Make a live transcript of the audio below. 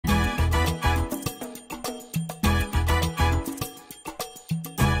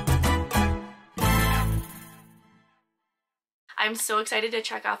I'm so excited to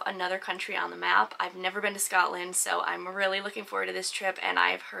check off another country on the map. I've never been to Scotland, so I'm really looking forward to this trip, and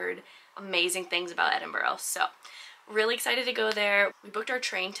I've heard amazing things about Edinburgh, so really excited to go there. We booked our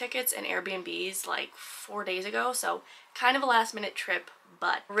train tickets and Airbnbs like 4 days ago, so kind of a last minute trip,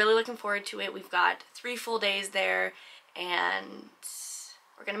 but really looking forward to it. We've got 3 full days there, and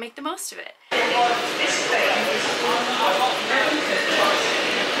we're gonna make the most of it.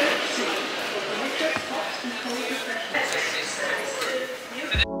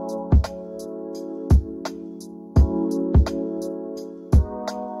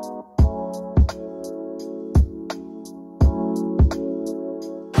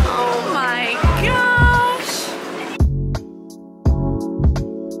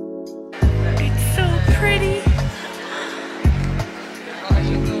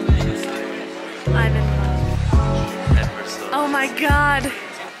 God,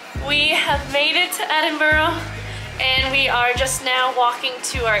 we have made it to Edinburgh, and we are just now walking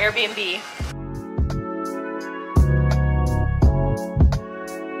to our Airbnb.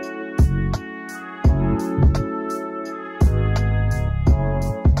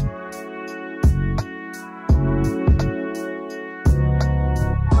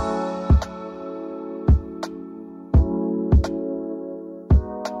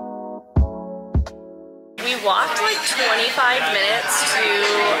 Walked like 25 minutes to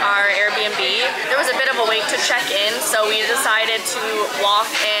our Airbnb. There was a bit of a wait to check in, so we decided to walk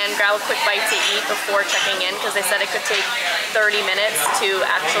and grab a quick bite to eat before checking in because they said it could take 30 minutes to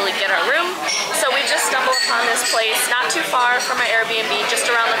actually get our room. So we just stumbled upon this place not too far from our Airbnb, just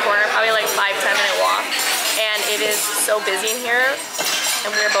around the corner, probably like 5-10 minute walk. And it is so busy in here, and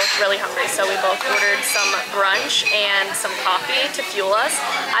we were both really hungry, so we both ordered some brunch and some coffee to fuel us.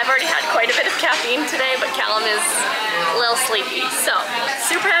 I've already had quite a bit of caffeine today, but Callum is a little sleepy. So,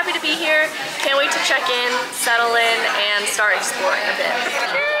 super happy to be here. Can't wait to check in, settle in, and start exploring a bit.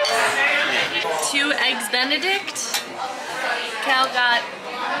 Cheers! 2 eggs Benedict. Cal got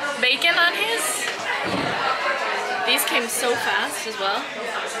bacon on his. These came so fast as well.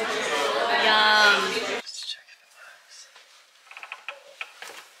 Yum.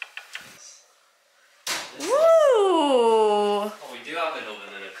 Ooh! Oh, we do have an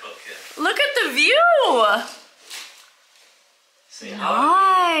oven and a cooker. Look at the view! See,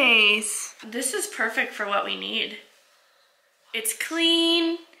 nice! This is perfect for what we need. It's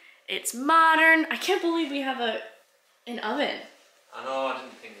clean, it's modern. I can't believe we have an oven. I know, I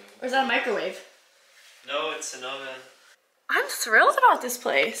didn't think we... Or is that a microwave? No, it's an oven. I'm thrilled about this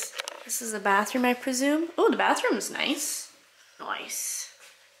place. This is the bathroom, I presume. Oh, the bathroom's nice. Nice.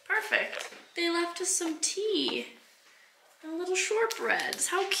 Perfect. They left us some tea and little shortbreads.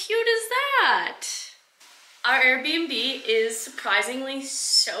 How cute is that? Our Airbnb is surprisingly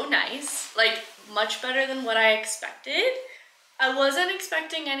so nice, like much better than what I expected. I wasn't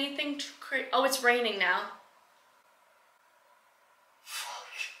expecting anything too crazy. Oh, it's raining now.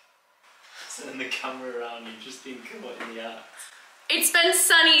 Fuck. Turn the camera around, you've just been caught in the act. It's been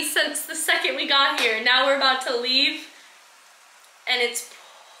sunny since the second we got here. Now we're about to leave, and it's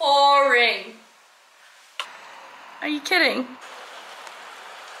pouring. Are you kidding?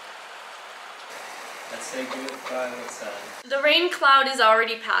 Let's say goodbye outside. The rain cloud is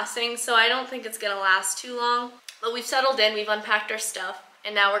already passing, so I don't think it's gonna last too long. But we've settled in, we've unpacked our stuff,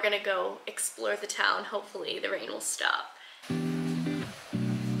 and now we're gonna go explore the town. Hopefully the rain will stop.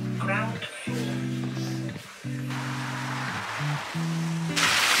 Ground floor.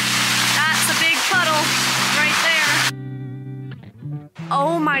 That's a big puddle right there.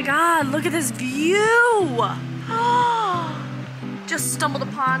 Oh my God, look at this view. Just stumbled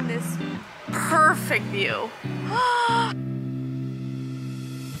upon this perfect view.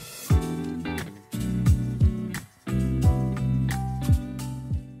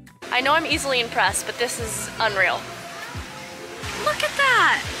 I know I'm easily impressed, but this is unreal. Look at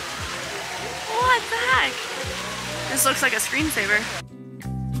that. What the heck? This looks like a screensaver.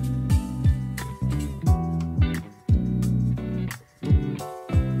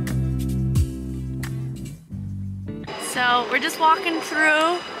 So we're just walking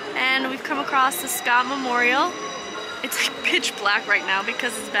through and we've come across the Scott Memorial. It's like pitch black right now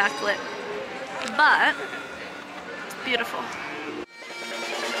because it's backlit, but it's beautiful.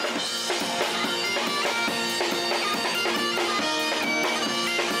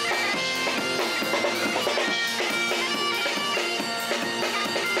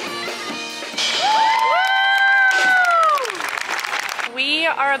 We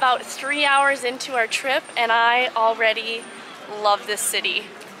are about 3 hours into our trip and I already love this city.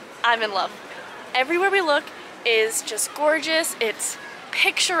 I'm in love. Everywhere we look is just gorgeous. It's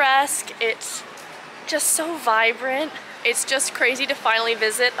picturesque. It's just so vibrant. It's just crazy to finally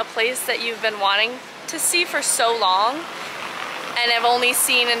visit a place that you've been wanting to see for so long and have only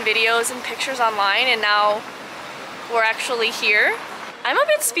seen in videos and pictures online, and now we're actually here. I'm a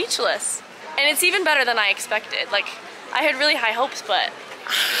bit speechless, and it's even better than I expected. Like, I had really high hopes, but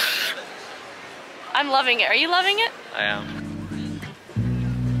I'm loving it. Are you loving it? I am.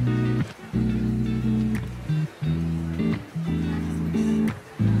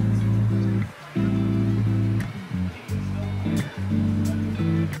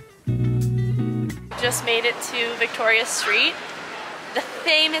 Just made it to Victoria Street, the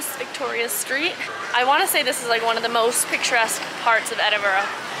famous Victoria Street. I want to say this is like one of the most picturesque parts of Edinburgh,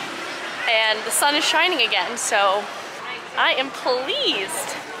 and the sun is shining again, so I am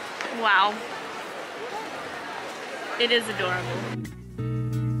pleased. Wow, it is adorable.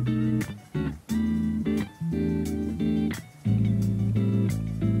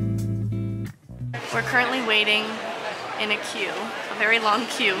 We're currently waiting in a queue, a very long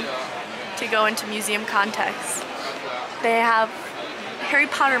queue, to go into museum context. They have Harry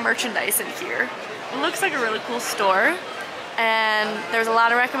Potter merchandise in here. It looks like a really cool store, and there's a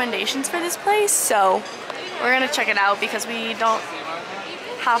lot of recommendations for this place, so we're gonna check it out because we don't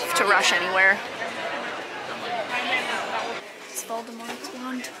have to rush anywhere. It's Voldemort's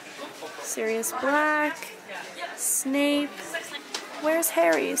wand, Sirius Black, Snape. Where's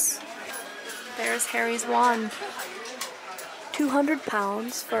Harry's? There's Harry's wand.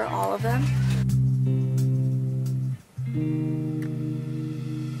 £200 for all of them.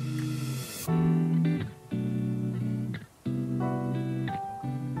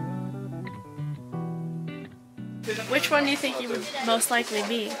 Which one do you think you would most likely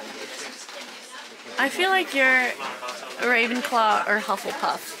be? I feel like you're a Ravenclaw or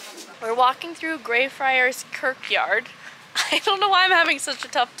Hufflepuff. We're walking through Greyfriars kirkyard. I don't know why I'm having such a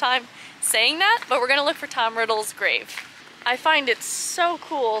tough time saying that, but we're gonna look for Tom Riddle's grave. I find it so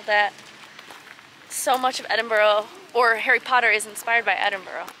cool that so much of Edinburgh, or Harry Potter, is inspired by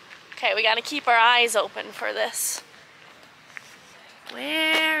Edinburgh. Okay, we gotta keep our eyes open for this.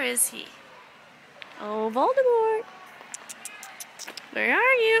 Where is he? Oh, Voldemort. Where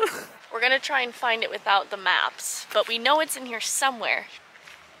are you? We're gonna try and find it without the maps, but we know it's in here somewhere.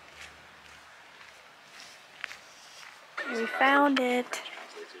 We found it.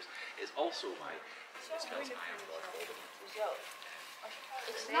 Is also why this was very, very important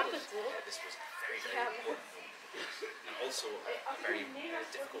and also a very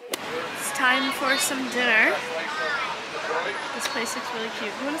difficult one. It's time for some dinner. This place looks really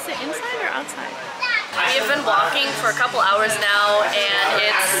cute. You want to sit inside or outside? We have been walking for a couple hours now, and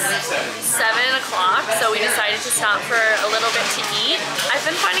it's 7 o'clock, so we decided to stop for a little bit to eat. I've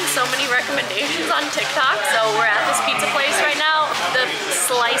been finding so many recommendations on TikTok, so we're at this pizza place right now. The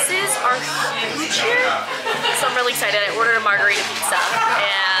slices are huge here, so I'm really excited. I ordered a margarita pizza,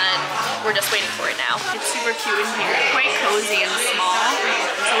 and we're just waiting for it now. It's super cute in here, quite cozy and small.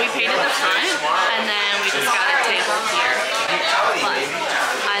 So we paid at the front, and then we just got a table here. But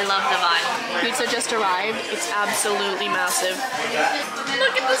I love the vibe. Pizza just arrived. It's absolutely massive.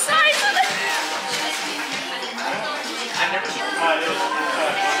 Look at the size of it!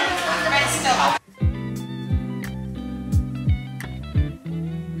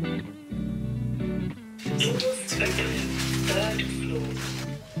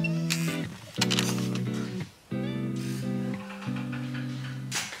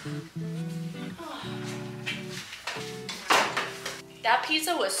 That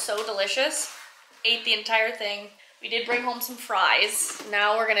pizza was so delicious. Ate the entire thing. We did bring home some fries.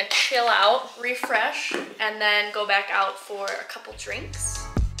 Now we're gonna chill out, refresh, and then go back out for a couple drinks.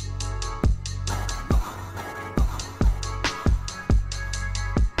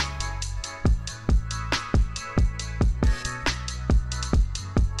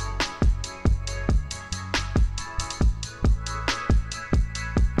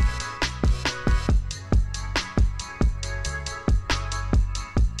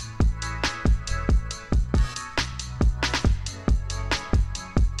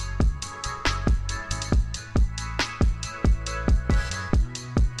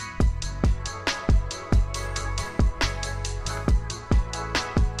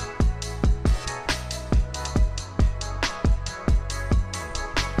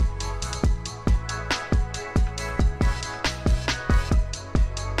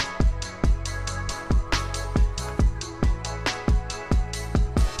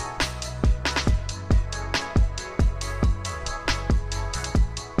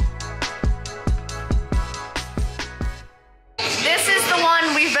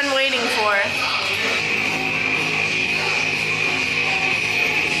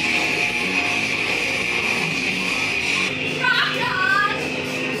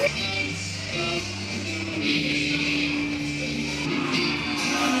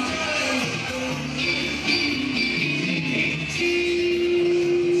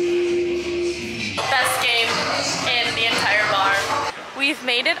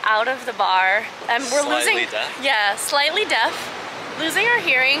 made it out of the bar, and we're Slightly deaf? Yeah, slightly deaf, losing our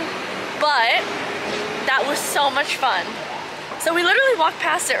hearing, but that was so much fun. So we literally walked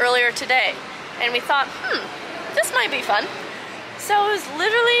past it earlier today, and we thought, this might be fun. So it was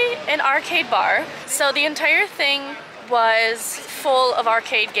literally an arcade bar. So the entire thing was full of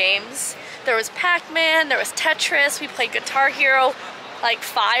arcade games. There was Pac-Man, there was Tetris, we played Guitar Hero like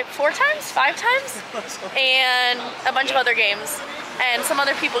 5 times, and a bunch of other games. And some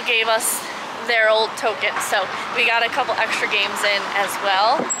other people gave us their old tokens, so we got a couple extra games in as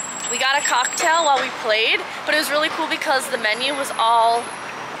well. We got a cocktail while we played, but it was really cool because the menu was all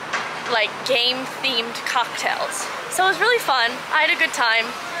like game-themed cocktails. So it was really fun. I had a good time.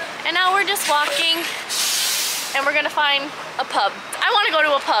 And now we're just walking, and we're gonna find a pub. I wanna go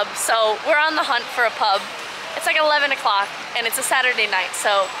to a pub, so we're on the hunt for a pub. It's like 11 o'clock, and it's a Saturday night,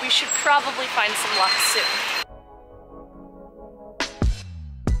 so we should probably find some luck soon.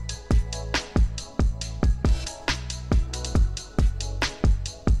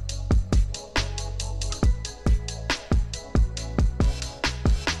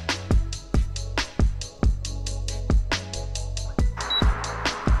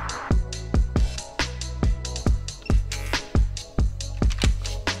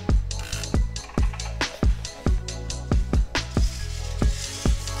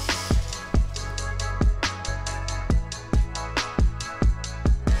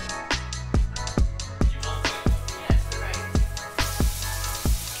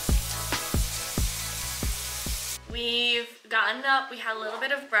 We've gotten up, we had a little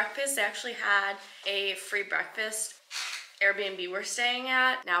bit of breakfast. They actually had a free breakfast Airbnb we're staying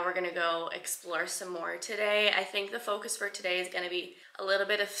at. Now we're gonna go explore some more today. I think the focus for today is gonna be a little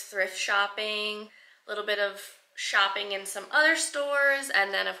bit of thrift shopping, a little bit of shopping in some other stores,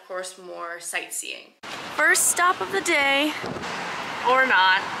 and then of course more sightseeing. First stop of the day, or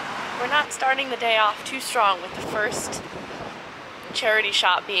not. We're not starting the day off too strong with the first charity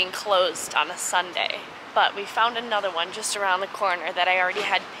shop being closed on a Sunday. But we found another one just around the corner that I already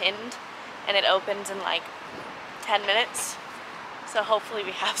had pinned, and it opens in like 10 minutes. So hopefully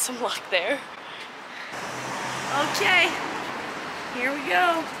we have some luck there. Okay, here we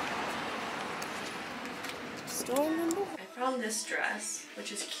go. Store number. I found this dress,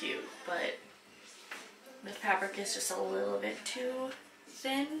 which is cute, but the fabric is just a little bit too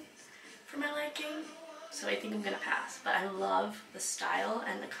thin for my liking. So I think I'm gonna pass, but I love the style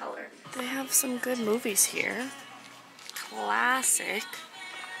and the color. They have some good movies here. Classic.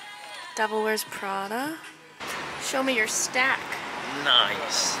 Devil Wears Prada. Show me your stack.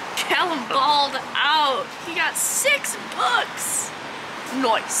 Nice. Callum balled out. He got 6 books.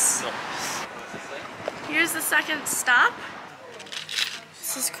 Nice. Here's the second stop.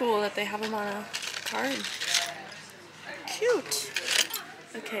 This is cool that they have them on a card. Cute.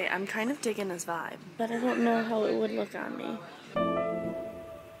 Okay, I'm kind of digging this vibe, but I don't know how it would look on me.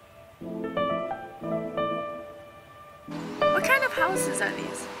 What kind of houses are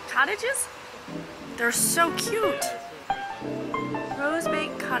these? Cottages? They're so cute. Rose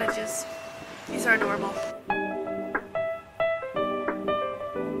baked cottages. These are adorable.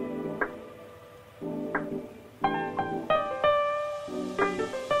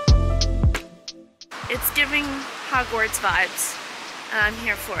 It's giving Hogwarts vibes. And I'm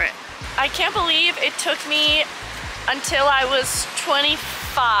here for it. I can't believe it took me until I was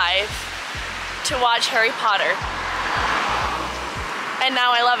 25 to watch Harry Potter. And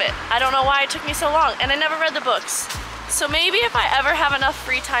now I love it. I don't know why it took me so long, and I never read the books. So maybe if I ever have enough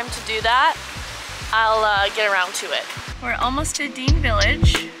free time to do that, I'll get around to it. We're almost to Dean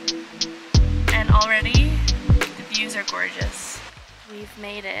Village, and already the views are gorgeous. We've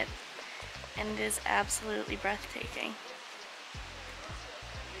made it, and it is absolutely breathtaking.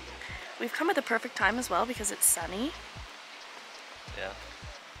 We've come at the perfect time as well because it's sunny. Yeah.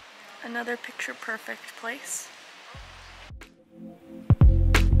 Another picture perfect place.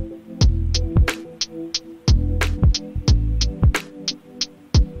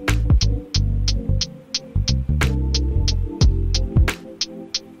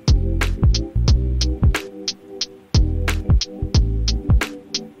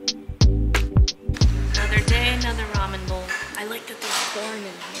 Another day, another ramen bowl. I like that there's corn in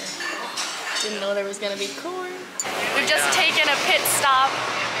here. Didn't know there was gonna be corn. We've just taken a pit stop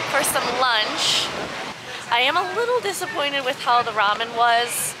for some lunch. I am a little disappointed with how the ramen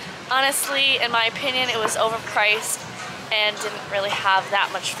was. Honestly, in my opinion, it was overpriced and didn't really have that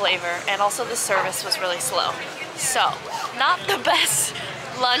much flavor. And also the service was really slow. So, not the best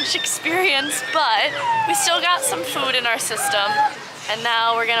lunch experience, but we still got some food in our system. And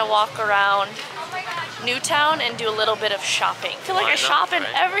now we're gonna walk around Newtown and do a little bit of shopping. I feel like I shop in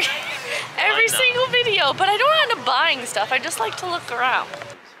every not? single video, but I don't end up buying stuff. I just like to look around.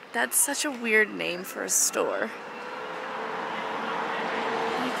 That's such a weird name for a store.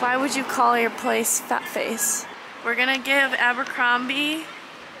 Like, why would you call your place Fat Face? We're gonna give Abercrombie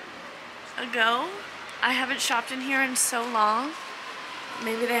a go. I haven't shopped in here in so long.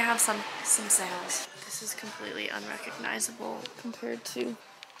 Maybe they have some sales. This is completely unrecognizable compared to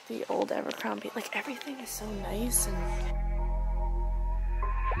the old Abercrombie. Like, everything is so nice and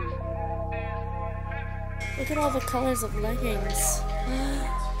look at all the colors of leggings.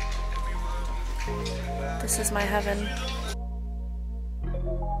 This is my heaven.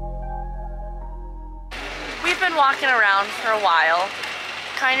 We've been walking around for a while,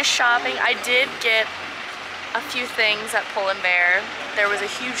 kind of shopping. I did get a few things at Pull & Bear. There was a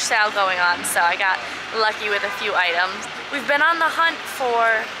huge sale going on, so I got lucky with a few items. We've been on the hunt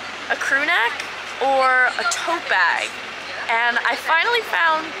for a crew neck or a tote bag, and I finally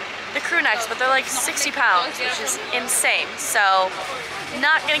found the crew necks, but they're like 60 pounds, which is insane. So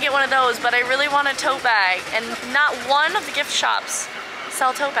not gonna get one of those, but I really want a tote bag, and not one of the gift shops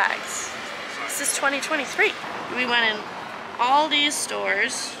sell tote bags. This is 2023. We went in all these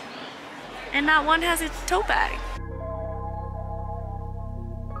stores and not one has a tote bag.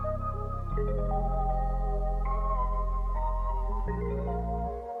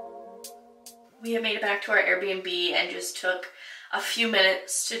 We have made it back to our Airbnb and just took a few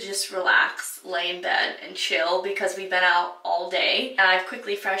minutes to just relax, lay in bed and chill because we've been out all day. And I've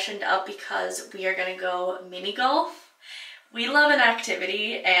quickly freshened up because we are gonna go mini golf. We love an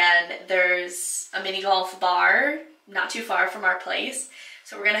activity, and there's a mini golf bar not too far from our place.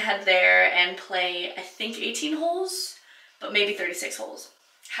 So we're gonna head there and play, I think 18 holes, but maybe 36 holes.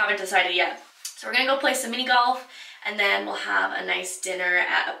 Haven't decided yet. So we're gonna go play some mini golf, and then we'll have a nice dinner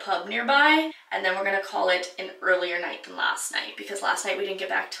at a pub nearby, and then we're gonna call it an earlier night than last night, because last night we didn't get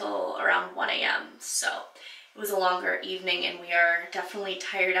back till around 1 a.m. So it was a longer evening, and we are definitely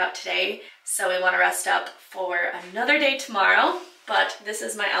tired out today. So we wanna rest up for another day tomorrow. But this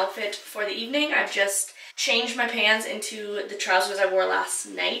is my outfit for the evening. I've just changed my pants into the trousers I wore last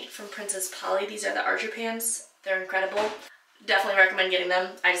night from Princess Polly. These are the Archer pants. They're incredible. Definitely recommend getting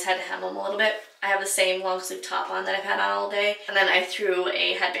them. I just had to hem them a little bit. I have the same long sleeve top on that I've had on all day. And then I threw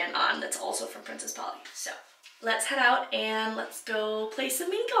a headband on that's also from Princess Polly. So let's head out and let's go play some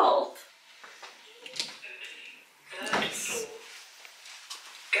mini golf. Nice.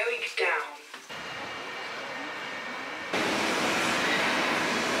 Going down.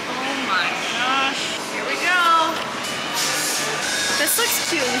 Oh my gosh. Here we go. This looks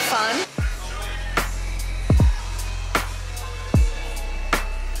cute and fun.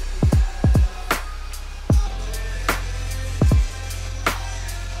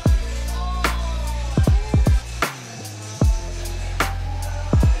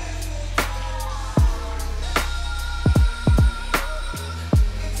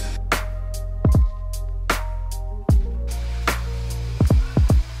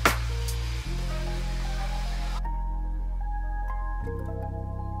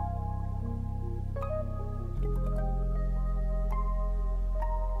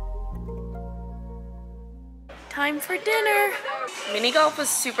 Time for dinner. Mini golf was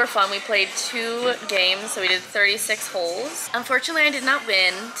super fun. We played 2 games, so we did 36 holes. Unfortunately, I did not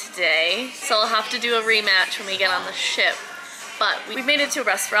win today, so I'll have to do a rematch when we get on the ship. But we made it to a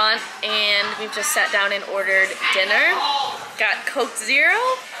restaurant, and we've just sat down and ordered dinner. Got Coke Zero,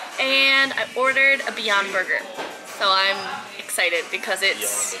 and I ordered a Beyond Burger. So I'm excited because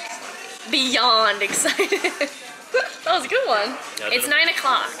it's beyond excited. That was a good one. Yeah, it's 9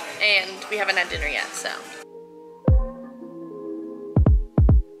 o'clock, and we haven't had dinner yet, so.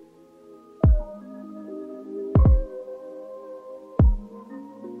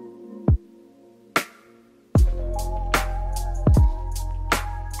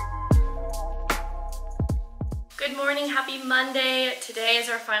 Good morning, happy Monday. Today is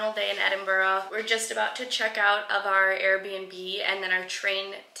our final day in Edinburgh. We're just about to check out of our Airbnb, and then our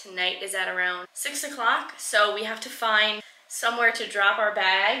train tonight is at around 6 o'clock. So we have to find somewhere to drop our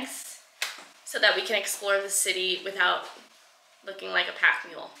bags so that we can explore the city without looking like a pack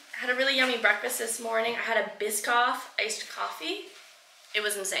mule. I had a really yummy breakfast this morning. I had a Biscoff iced coffee. It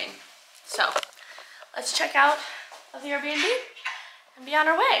was insane. So let's check out of the Airbnb and be on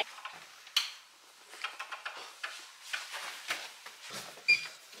our way.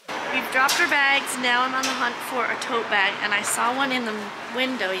 We've dropped our bags. Now I'm on the hunt for a tote bag, and I saw one in the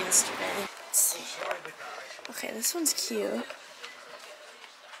window yesterday. Let's see. Okay, this one's cute,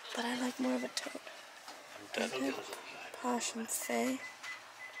 but I like more of a tote. Posh and Faye.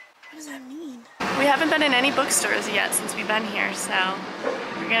 What does that mean? We haven't been in any bookstores yet since we've been here, so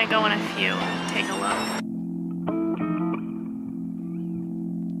we're gonna go in a few, take a look.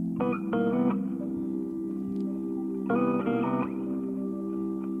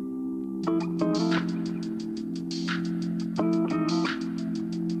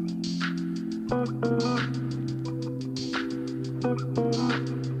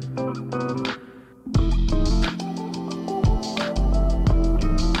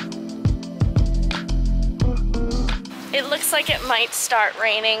 It looks like it might start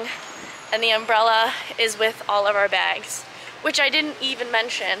raining, and the umbrella is with all of our bags, which I didn't even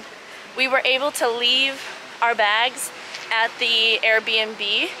mention. We were able to leave our bags at the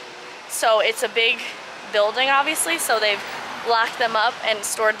Airbnb, so it's a big building obviously, so they've locked them up and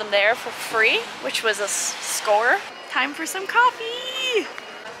stored them there for free, which was a score. Time for some coffee!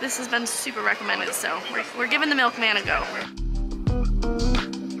 This has been super recommended, so we're giving the milkman a go.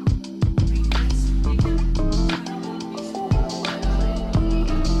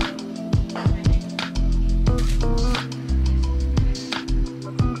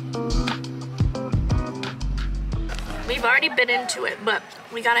 We've already bit into it, but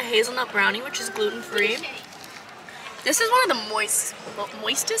we got a hazelnut brownie, which is gluten-free. This is one of the most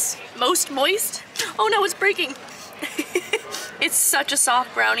moist. Oh no, it's breaking. It's such a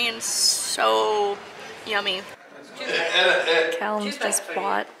soft brownie and so yummy. Callum's just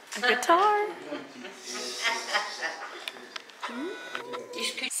bought a guitar.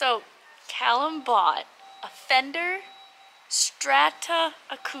 So Callum bought a Fender Strata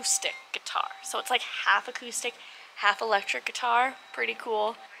acoustic guitar. So it's like half acoustic, half electric guitar. Pretty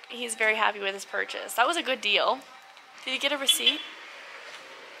cool. He's very happy with his purchase. That was a good deal. Did you get a receipt?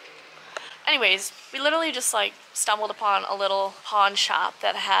 Anyways, we literally just like stumbled upon a little pawn shop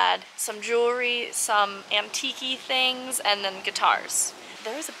that had some jewelry, some antique-y things, and then guitars.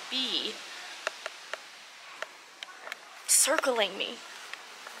 There's a bee circling me.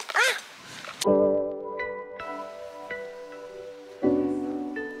 Ah!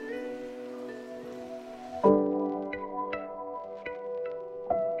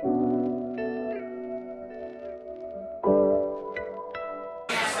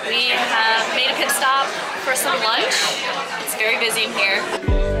 We have made a pit stop for some lunch. It's very busy in here.